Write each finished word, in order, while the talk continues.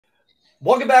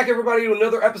Welcome back, everybody, to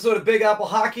another episode of Big Apple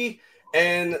Hockey.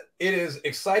 And it is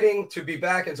exciting to be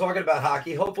back and talking about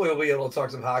hockey. Hopefully, we'll be able to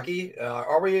talk some hockey.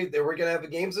 Are we going to have the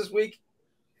games this week?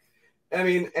 I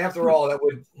mean, after all, that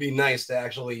would be nice to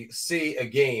actually see a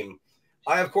game.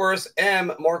 I, of course,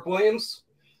 am Mark Williams,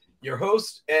 your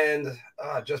host, and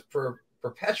just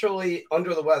perpetually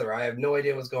under the weather. I have no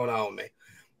idea what's going on with me.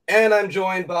 And I'm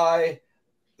joined by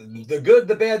the good,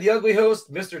 the bad, the ugly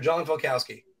host, Mr. John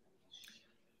Falkowski.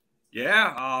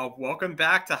 Yeah, welcome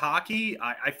back to hockey.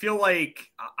 I feel like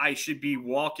I should be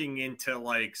walking into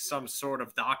like some sort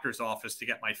of doctor's office to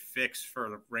get my fix for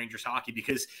the Rangers hockey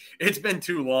because it's been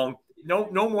too long. No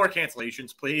more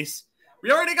cancellations, please.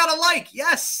 We already got a like.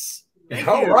 Yes.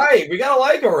 All right, we got a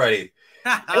like already.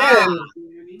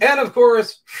 and of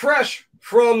course, fresh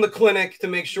from the clinic to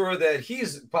make sure that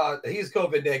he's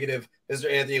COVID negative,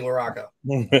 Mr. Anthony LaRocca.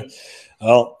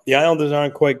 Well, the Islanders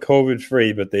aren't quite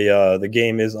COVID-free, but the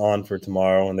game is on for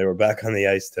tomorrow, and they were back on the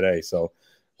ice today. So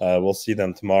we'll see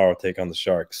them tomorrow take on the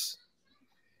Sharks.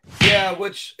 Yeah,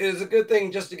 which is a good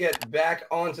thing just to get back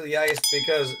onto the ice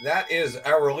because that is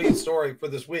our lead story for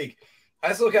this week.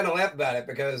 I still kind of laugh about it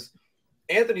because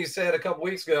Anthony said a couple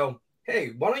weeks ago,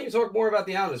 hey, why don't you talk more about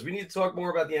the Islanders? We need to talk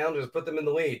more about the Islanders, put them in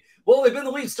the lead. Well, they've been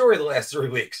the lead story the last 3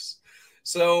 weeks.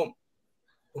 So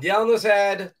the Islanders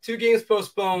had 2 games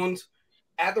postponed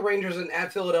at the Rangers and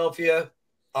at Philadelphia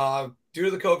due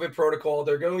to the COVID protocol.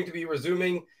 They're going to be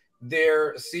resuming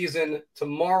their season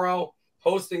tomorrow,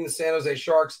 hosting the San Jose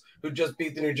Sharks, who just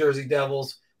beat the New Jersey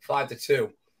Devils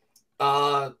 5-2.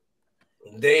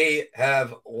 They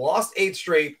have lost 8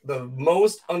 straight, the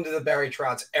most under the Barry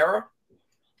Trotz era.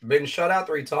 Been shut out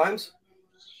 3 times.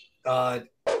 I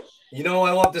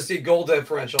love to see goal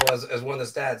differential as one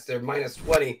of the stats. They're minus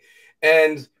 20,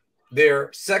 and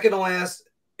they're second to last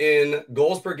in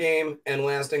goals per game and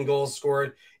last in goals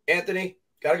scored. Anthony,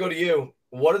 got to go to you.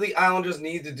 What do the Islanders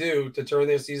need to do to turn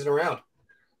their season around?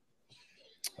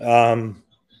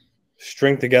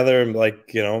 String together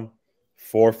 4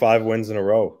 or 5 wins in a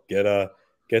row.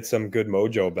 Get some good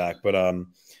mojo back. But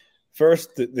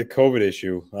first, the COVID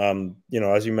issue.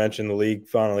 As you mentioned, the league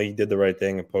finally did the right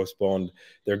thing and postponed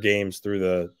their games through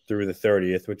the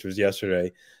 30th, which was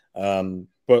yesterday.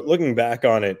 But looking back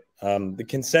on it, the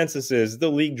consensus is the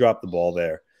league dropped the ball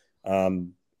there.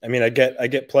 I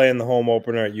get playing the home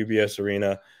opener at UBS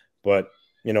Arena, but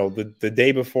the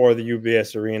day before the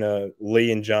UBS Arena,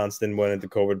 Lee and Johnston went into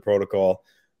COVID protocol,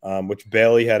 which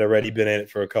Bailey had already been in it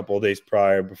for a couple of days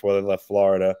prior before they left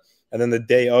Florida. And then the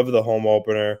day of the home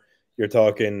opener, you're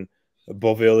talking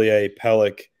Beuvillier,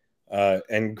 Pelech,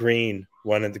 and Green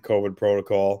went into COVID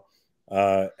protocol.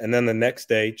 And then the next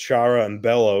day, Chara and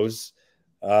Bellows.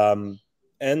 And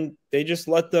they just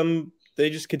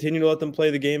continue to let them play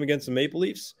the game against the Maple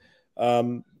Leafs.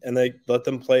 And they let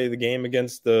them play the game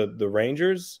against the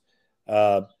Rangers.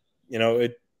 In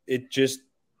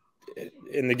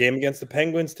the game against the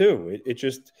Penguins too.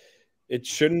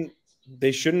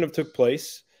 They shouldn't have took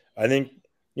place. I think,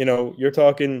 you're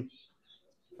talking,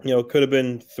 could have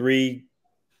been three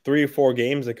or 4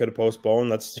 games that could have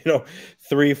postponed. That's,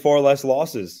 3 or 4 less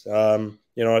losses.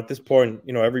 At this point,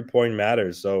 every point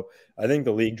matters. So I think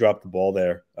the league dropped the ball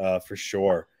there for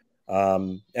sure.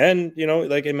 And,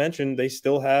 like I mentioned, they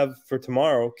still have for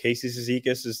tomorrow, Casey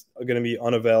Cizikas is going to be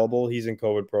unavailable. He's in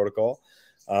COVID protocol.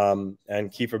 And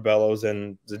Kiefer Bellows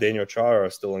and Zdeno Chara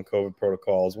are still in COVID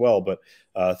protocol as well. But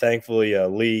thankfully,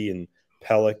 Lee and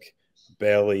Pelech,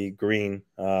 Bailey, Green,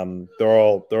 they're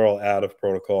all out of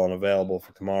protocol and available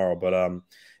for tomorrow. But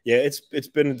it's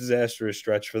been a disastrous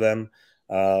stretch for them.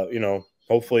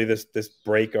 Hopefully this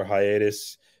break or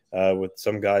hiatus with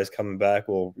some guys coming back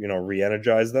will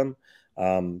re-energize them.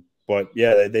 But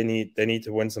yeah, they need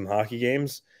to win some hockey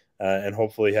games, and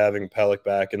hopefully having Pelech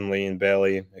back and Lee and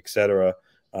Bailey, etc.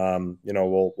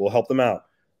 Will help them out.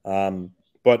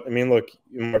 But I mean, look,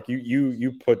 Mark,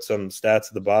 you put some stats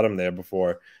at the bottom there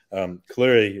before.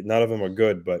 Clearly, none of them are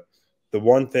good. But the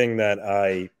one thing that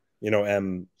I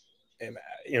am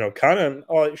kind of,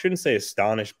 I shouldn't say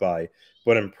astonished by,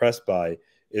 but impressed by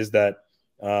is that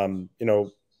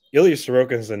Ilya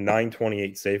Sorokin has a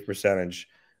 .928 save percentage,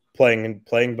 playing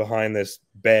behind this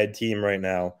bad team right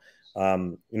now.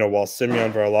 While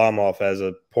Semyon Varlarmov has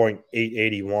a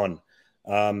 .881.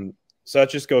 So that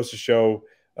just goes to show,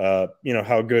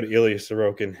 how good Ilya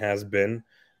Sorokin has been.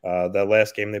 That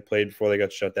last game they played before they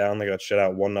got shut down, they got shut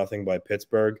out 1-0 by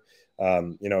Pittsburgh.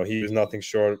 He was nothing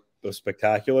short of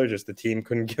spectacular. Just the team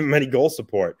couldn't give him any goal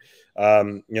support.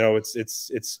 It's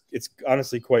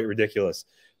honestly quite ridiculous.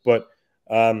 But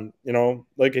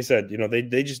like I said,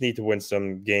 they just need to win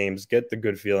some games, get the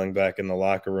good feeling back in the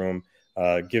locker room,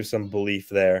 give some belief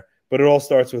there. but it all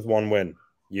starts with one win.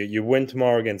 You win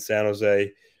tomorrow against San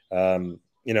Jose,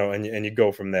 you know, and you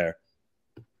go from there.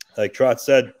 Like Trotz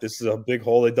said, this is a big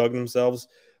hole they dug themselves,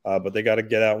 but they got to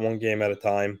get out one game at a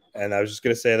time. And I was just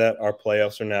going to say that our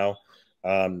playoffs are now.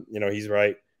 You know, he's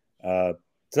right.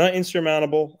 It's not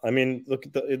insurmountable. I mean, look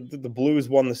at the Blues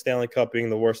won the Stanley Cup, being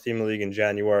the worst team in the league in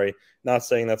January. Not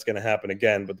saying that's going to happen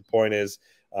again, but the point is,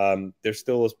 there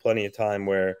still is plenty of time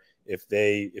where if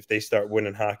they start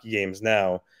winning hockey games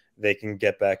now, they can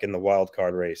get back in the wild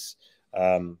card race.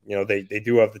 You know, they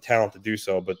do have the talent to do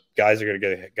so, but guys are going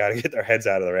to get their heads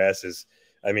out of their asses.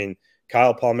 I mean,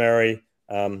 Kyle Palmieri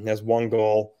has 1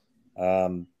 goal.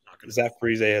 Zach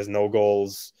Parise has no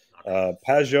goals.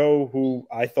 Pajot, who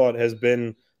I thought has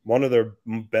been one of their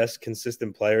best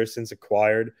consistent players since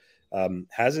acquired,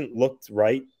 hasn't looked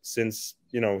right since,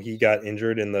 you know, he got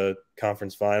injured in the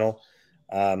conference final.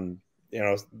 You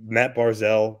know, Matt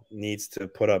Barzal needs to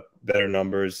put up better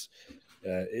numbers.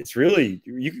 It's really,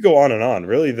 you could go on and on.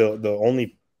 Really, the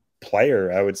only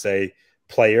player I would say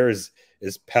players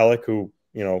is Pelech, who,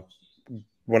 you know,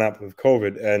 went out with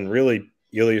COVID, and really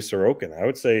Ilya Sorokin. I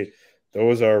would say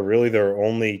those are really their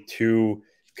only 2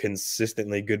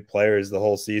 consistently good players the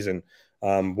whole season.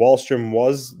 Wallstrom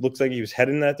looks like he was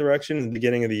heading that direction in the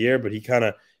beginning of the year, but he kind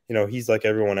of, you know, he's like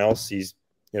everyone else. He's,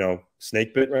 you know,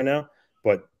 snake bit right now,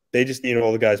 but they just need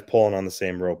all the guys pulling on the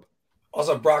same rope.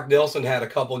 Also, Brock Nelson had a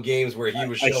couple games where he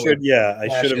was showing.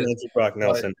 I should have mentioned Brock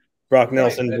Nelson. Brock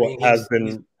Nelson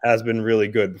has been really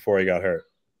good before he got hurt.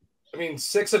 I mean,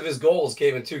 6 of his goals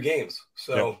came in 2 games,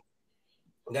 so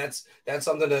that's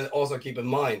something to also keep in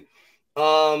mind.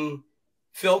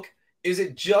 Filk, is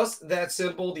it just that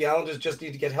simple? The Islanders just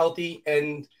need to get healthy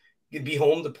and be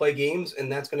home to play games, and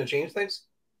that's going to change things?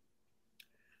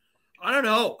 I don't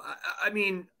know. I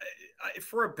mean,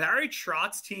 for a Barry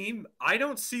Trotz team, I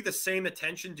don't see the same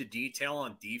attention to detail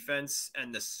on defense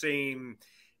and the same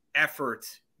effort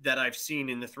that I've seen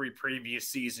in the 3 previous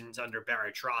seasons under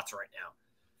Barry Trotz right now.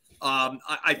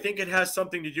 I think it has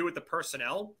something to do with the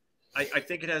personnel. I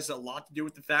think it has a lot to do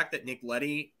with the fact that Nick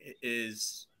Leddy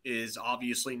is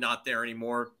obviously not there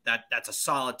anymore. That's a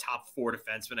solid top 4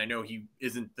 defenseman. I know he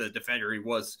isn't the defender he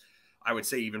was, I would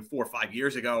say, even 4 or 5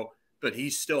 years ago, but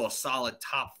he's still a solid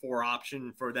top 4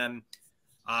 option for them.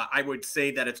 I would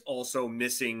say that it's also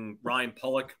missing Ryan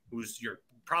Pelech, who's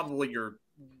probably your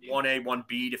 1A,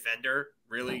 1B defender,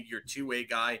 really your 2A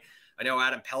guy. I know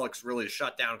Adam Pelech's really a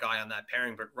shutdown guy on that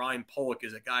pairing, but Ryan Pelech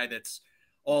is a guy that's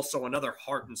also another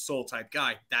heart and soul type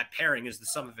guy. That pairing is the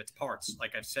sum of its parts,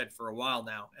 like I've said for a while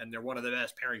now, and they're one of the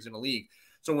best pairings in the league.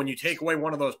 So when you take away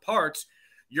one of those parts,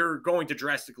 you're going to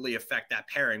drastically affect that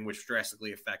pairing, which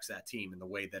drastically affects that team in the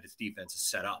way that its defense is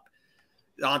set up.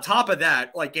 On top of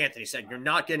that, like Anthony said, you're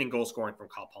not getting goal scoring from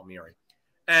Kyle Palmieri.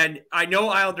 And I know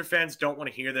Islander fans don't want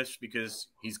to hear this because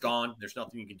he's gone. There's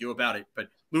nothing you can do about it. But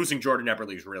losing Jordan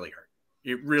Eberle has really hurt.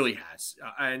 It really has.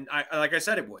 And like I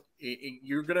said, it would.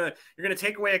 You're gonna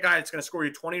take away a guy that's going to score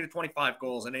you 20 to 25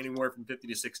 goals and anywhere from 50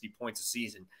 to 60 points a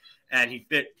season. And he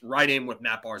fit right in with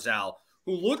Matt Barzal,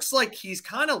 who looks like he's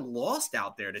kind of lost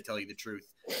out there, to tell you the truth.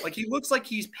 Like, he looks like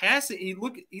he's passing. He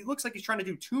looks like he's trying to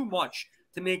do too much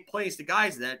to make plays to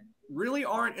guys that really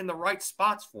aren't in the right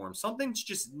spots for him. Something's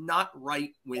just not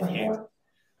right with him.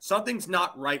 Something's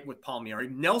not right with Palmieri.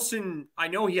 Nelson, I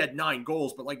know he had 9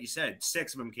 goals, but like you said,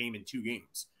 6 of them came in 2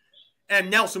 games. And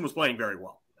Nelson was playing very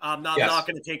well. I'm not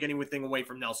going to take anything away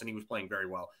from Nelson. He was playing very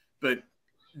well. But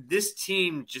this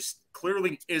team just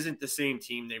clearly isn't the same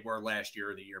team they were last year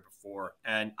or the year before.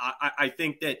 And I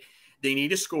think that they need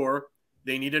to score.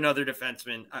 They need another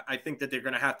defenseman. I think that they're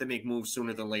going to have to make moves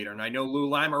sooner than later. And I know Lou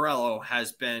Lamoriello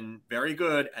has been very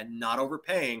good at not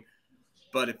overpaying.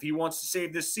 But if he wants to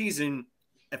save this season,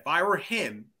 if I were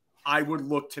him, I would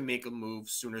look to make a move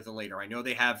sooner than later. I know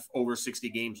they have over 60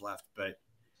 games left, but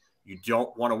you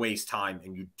don't want to waste time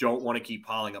and you don't want to keep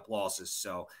piling up losses.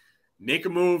 So make a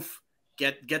move,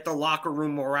 get the locker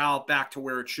room morale back to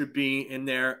where it should be in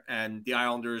there, and the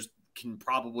Islanders can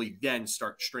probably then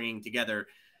start stringing together.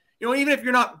 You know, even if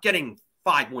you're not getting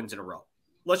 5 wins in a row,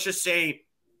 let's just say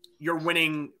you're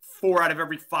winning 4 out of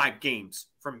every 5 games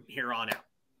from here on out.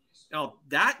 Now,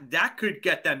 that could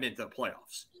get them into the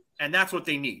playoffs, and that's what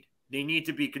they need. They need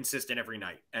to be consistent every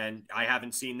night, and I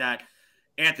haven't seen that.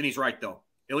 Anthony's right, though.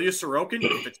 Ilya Sorokin,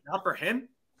 if it's not for him,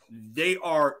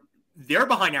 they're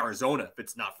behind Arizona if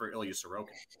it's not for Ilya Sorokin.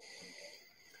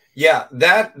 Yeah,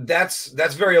 that's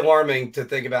very alarming to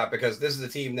think about, because this is a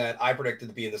team that I predicted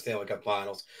to be in the Stanley Cup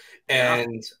Finals.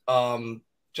 And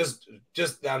just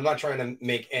I'm not trying to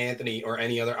make Anthony or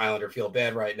any other Islander feel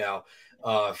bad right now,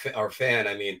 or fan,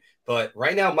 I mean, but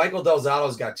right now Michael Del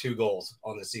Zotto's got 2 goals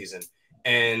on the season.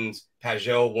 and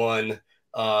Pajot won.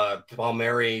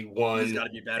 Palmieri won. He's got to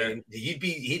be better. He'd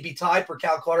be tied for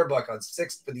Cal Clutterbuck on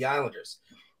 6th for the Islanders.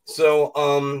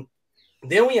 So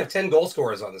they only have 10 goal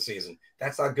scorers on the season.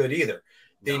 That's not good either.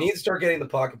 They need to start getting the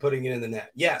puck and putting it in the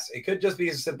net. Yes, it could just be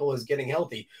as simple as getting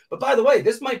healthy. But by the way,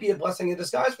 this might be a blessing in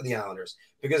disguise for the Islanders,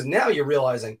 because now you're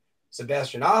realizing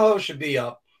Sebastian Aho should be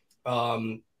up.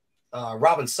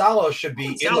 Robin Salo should be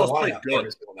in the lineup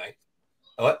every single night.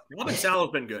 What? Robin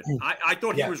Salo's been good. I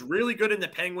thought he was really good in the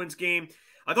Penguins game.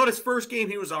 I thought his first game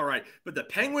he was all right, but the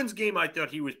Penguins game I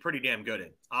thought he was pretty damn good in.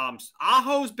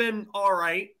 Aho's been all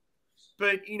right,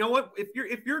 but you know what?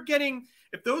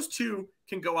 If those two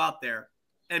can go out there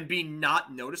and be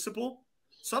not noticeable,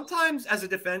 sometimes as a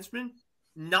defenseman,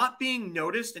 not being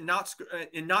noticed and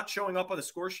not showing up on the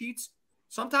score sheets,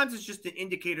 sometimes it's just an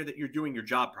indicator that you're doing your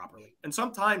job properly, and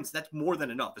sometimes that's more than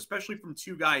enough, especially from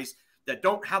two guys that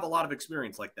don't have a lot of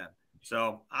experience like them.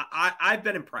 So I've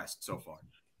been impressed so far.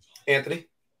 Anthony?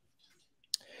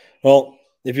 Well,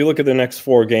 if you look at the next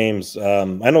 4 games, I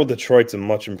know Detroit's a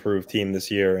much improved team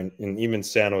this year, and even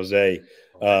San Jose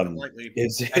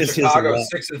is Chicago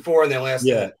 6-4 in their last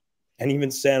 10. And even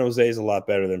San Jose is a lot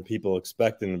better than people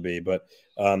expect them to be. But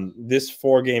this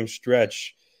 4-game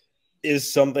stretch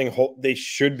is something they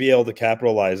should be able to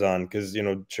capitalize on, because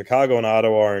Chicago and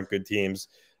Ottawa aren't good teams.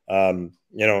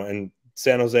 And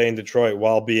San Jose and Detroit,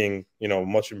 while being,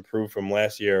 much improved from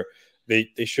last year,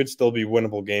 they should still be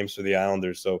winnable games for the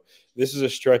Islanders. So this is a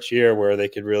stretch here where they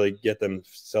could really get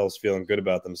themselves feeling good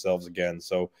about themselves again.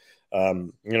 So,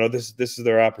 this is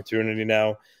their opportunity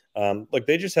now. Look,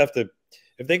 they just have to,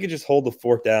 if they could just hold the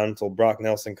fort down until Brock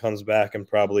Nelson comes back and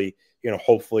probably,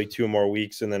 hopefully 2 more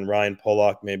weeks, and then Ryan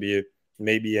Pulock maybe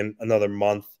in another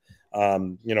month,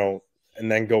 and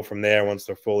then go from there once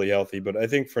they're fully healthy. But I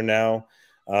think for now,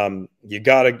 you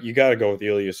gotta go with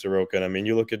Ilya Sorokin. I mean,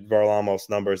 you look at Varlarmov's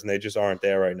numbers, and they just aren't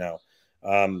there right now.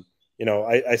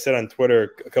 I said on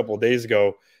Twitter a couple of days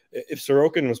ago, if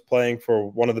Sorokin was playing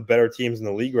for one of the better teams in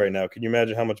the league right now, can you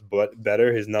imagine how much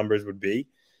better his numbers would be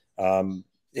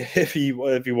if he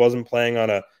wasn't playing on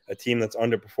a team that's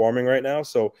underperforming right now?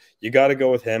 So you got to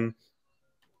go with him,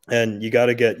 and you got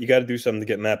to do something to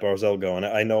get Matt Barzal going.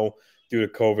 I know due to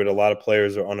COVID, a lot of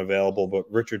players are unavailable, but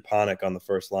Richard Panik on the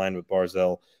first line with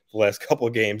Barzal the last couple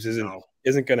of games isn't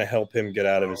going to help him get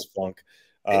out of his funk.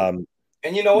 And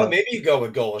you know what? Maybe you go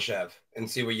with Golashev and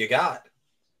see what you got.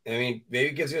 I mean, maybe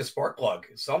it gives you a spark plug,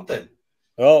 something.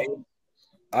 Well,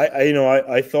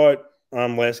 I thought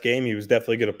last game he was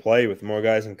definitely going to play with more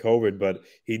guys in COVID, but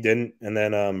he didn't. And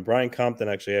then Brian Compton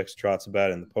actually asked Trotz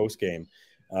about it in the post game,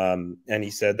 and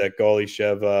he said that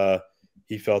Golashev,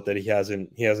 he felt that he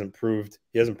hasn't proved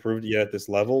yet at this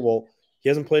level. Well, he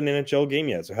hasn't played an NHL game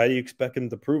yet, so how do you expect him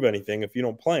to prove anything if you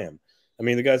don't play him? I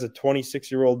mean, the guy's a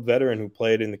 26-year-old veteran who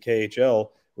played in the KHL,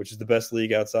 which is the best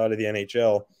league outside of the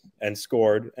NHL, and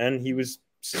scored, and he was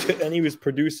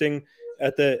producing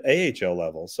at the AHL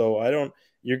level. So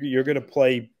you're going to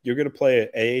play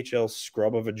an AHL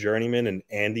scrub of a journeyman and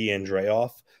Andy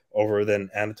Andreoff over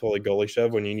than Anatoly Golashev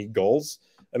when you need goals.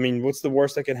 I mean, what's the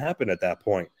worst that can happen at that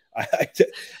point?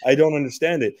 I don't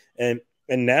understand it. And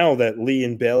now that Lee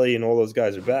and Bailey and all those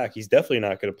guys are back, he's definitely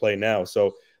not going to play now.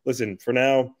 So listen, for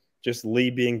now, just Lee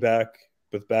being back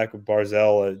with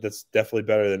Barzal, that's definitely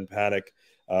better than Panik.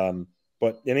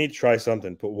 But you need to try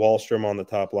something. Put Wahlstrom on the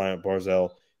top line with Barzal.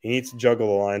 He needs to juggle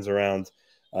the lines around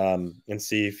and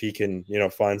see if he can,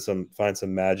 find some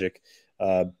magic.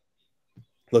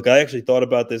 Look, I actually thought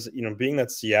about this. Being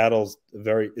that Seattle's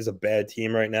is a bad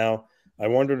team right now, I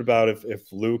wondered about if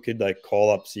Lou could call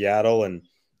up Seattle and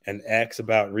ask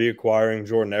about reacquiring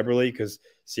Jordan Eberle, because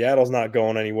Seattle's not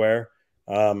going anywhere.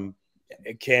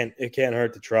 It can't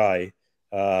hurt to try,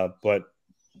 but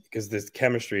because this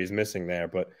chemistry is missing there.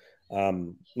 But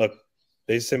look,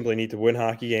 they simply need to win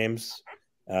hockey games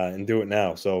and do it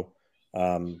now. So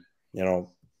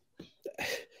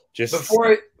just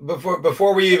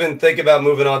before we even think about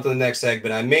moving on to the next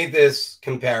segment, I made this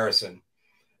comparison.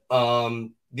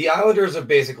 The Islanders are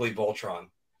basically Voltron,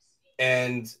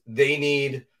 and they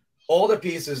need all the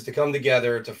pieces to come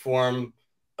together to form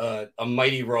a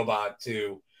mighty robot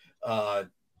to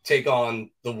take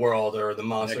on the world or the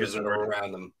monsters that are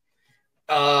around them.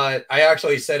 I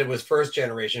actually said it was first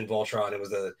generation Voltron.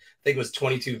 I think it was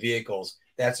 22 vehicles.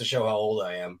 That's to show how old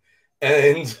I am.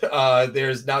 And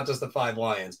there's not just the 5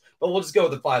 Lions, but we'll just go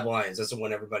with the 5 Lions. That's the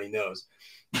one everybody knows.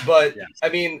 But yeah. I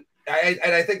mean,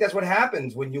 I think that's what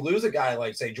happens when you lose a guy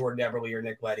like, say, Jordan Eberle or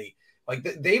Nick Leddy. Like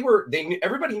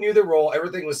everybody knew their role,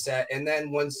 everything was set, and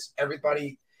then once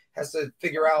everybody has to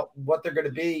figure out what they're going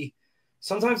to be,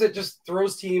 sometimes it just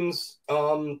throws teams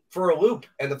for a loop.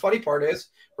 And the funny part is,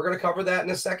 we're going to cover that in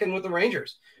a second with the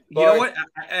Rangers. You know what?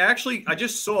 I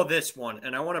just saw this one,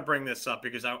 and I want to bring this up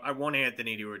because I want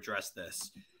Anthony to address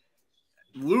this.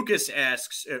 Lucas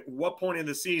asks, at what point in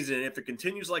the season, if it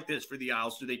continues like this for the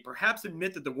Isles, do they perhaps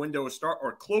admit that the window is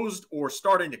closed or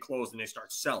starting to close and they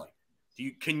start selling?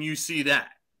 Can you see that?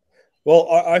 Well,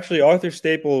 actually, Arthur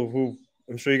Staple, who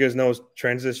I'm sure you guys know is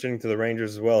transitioning to the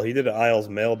Rangers as well, he did an Isles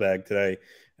mailbag today,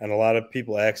 and a lot of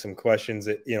people asked him questions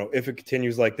that, you know, if it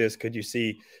continues like this, could you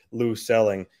see Lou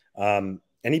selling? And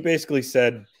he basically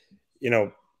said, you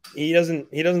know, he doesn't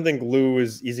think Lou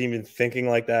is even thinking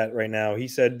like that right now. He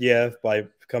said, yeah, if by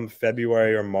come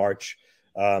February or March,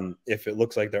 if it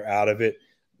looks like they're out of it,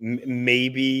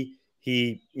 maybe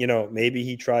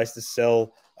he tries to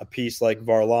sell a piece like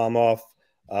Varlarmov,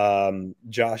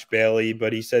 Josh Bailey,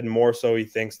 but he said more so he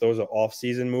thinks those are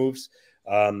off-season moves.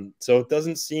 So it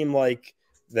doesn't seem like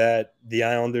that the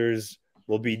Islanders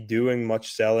will be doing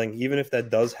much selling, even if that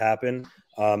does happen.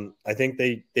 I think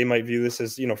they might view this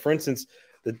as, you know, for instance,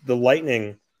 the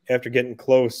Lightning, after getting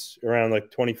close around like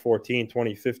 2014,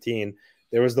 2015,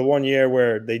 there was the one year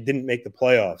where they didn't make the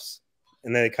playoffs,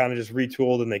 and then they kind of just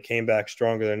retooled and they came back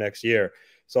stronger the next year.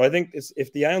 So I think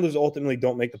if the Islanders ultimately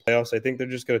don't make the playoffs, I think they're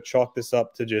just going to chalk this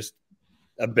up to just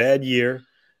a bad year,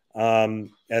 and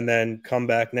then come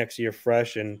back next year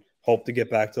fresh and hope to get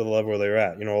back to the level where they're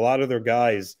at. You know, a lot of their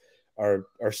guys are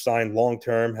signed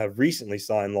long-term, have recently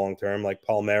signed long-term, like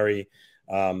Palmieri,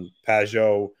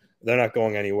 Pajot. They're not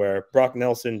going anywhere. Brock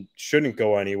Nelson shouldn't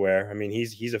go anywhere. I mean,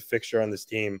 he's a fixture on this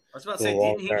team. I was about to say,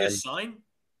 didn't he just sign?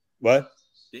 What?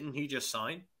 Didn't he just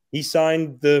sign? He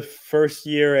signed the first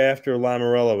year after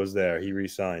Lamoriello was there. He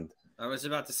re-signed. I was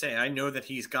about to say, I know that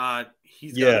he's got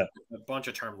a bunch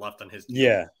of term left on his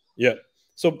deal. Yeah.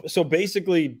 So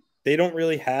basically, they don't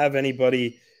really have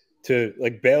anybody to,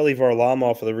 like, Bailey,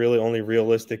 Varlamov are the really only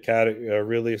realistic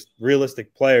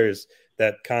players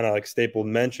that kind of like Staple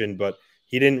mentioned, but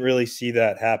he didn't really see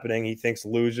that happening. He thinks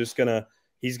Lou's just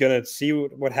he's gonna see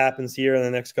what happens here in the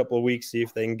next couple of weeks, see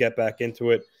if they can get back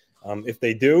into it. If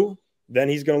they do, then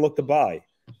he's gonna look to buy.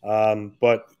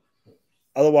 But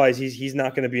otherwise, he's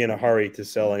not going to be in a hurry to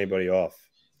sell anybody off.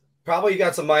 Probably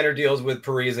got some minor deals with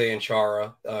Parise and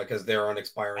Chara because they're on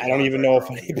expiring. I don't even know if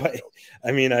anybody.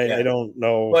 I mean, I don't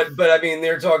know. But I mean,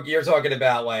 you're talking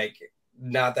about like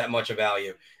not that much of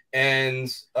value.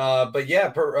 And but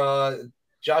yeah,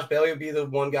 Josh Bailey would be the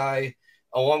one guy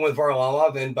along with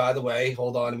Varlamov. And by the way,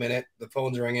 hold on a minute, the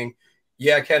phone's ringing.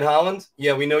 Yeah, Ken Holland.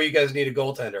 Yeah, we know you guys need a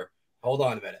goaltender. Hold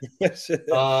on a minute.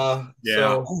 Yeah.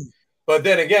 So, but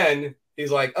then again,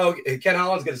 he's like, oh, Ken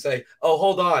Holland's going to say, oh,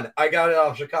 hold on. I got it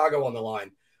off Chicago on the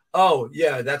line. Oh,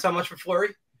 yeah, that's how much for Fleury?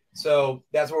 So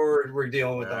that's what we're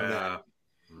dealing with on that.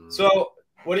 So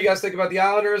what do you guys think about the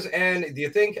Islanders? And do you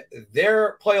think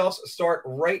their playoffs start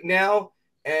right now?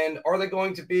 And are they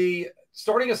going to be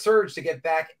starting a surge to get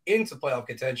back into playoff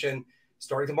contention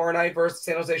starting tomorrow night versus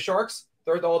San Jose Sharks?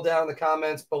 Throw it all down in the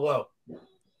comments below.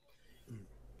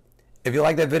 If you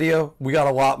like that video, we got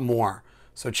a lot more.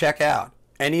 So check out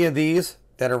any of these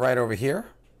that are right over here.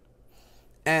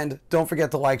 And don't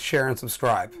forget to like, share, and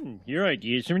subscribe. Your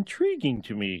ideas are intriguing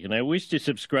to me, and I wish to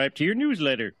subscribe to your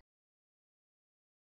newsletter.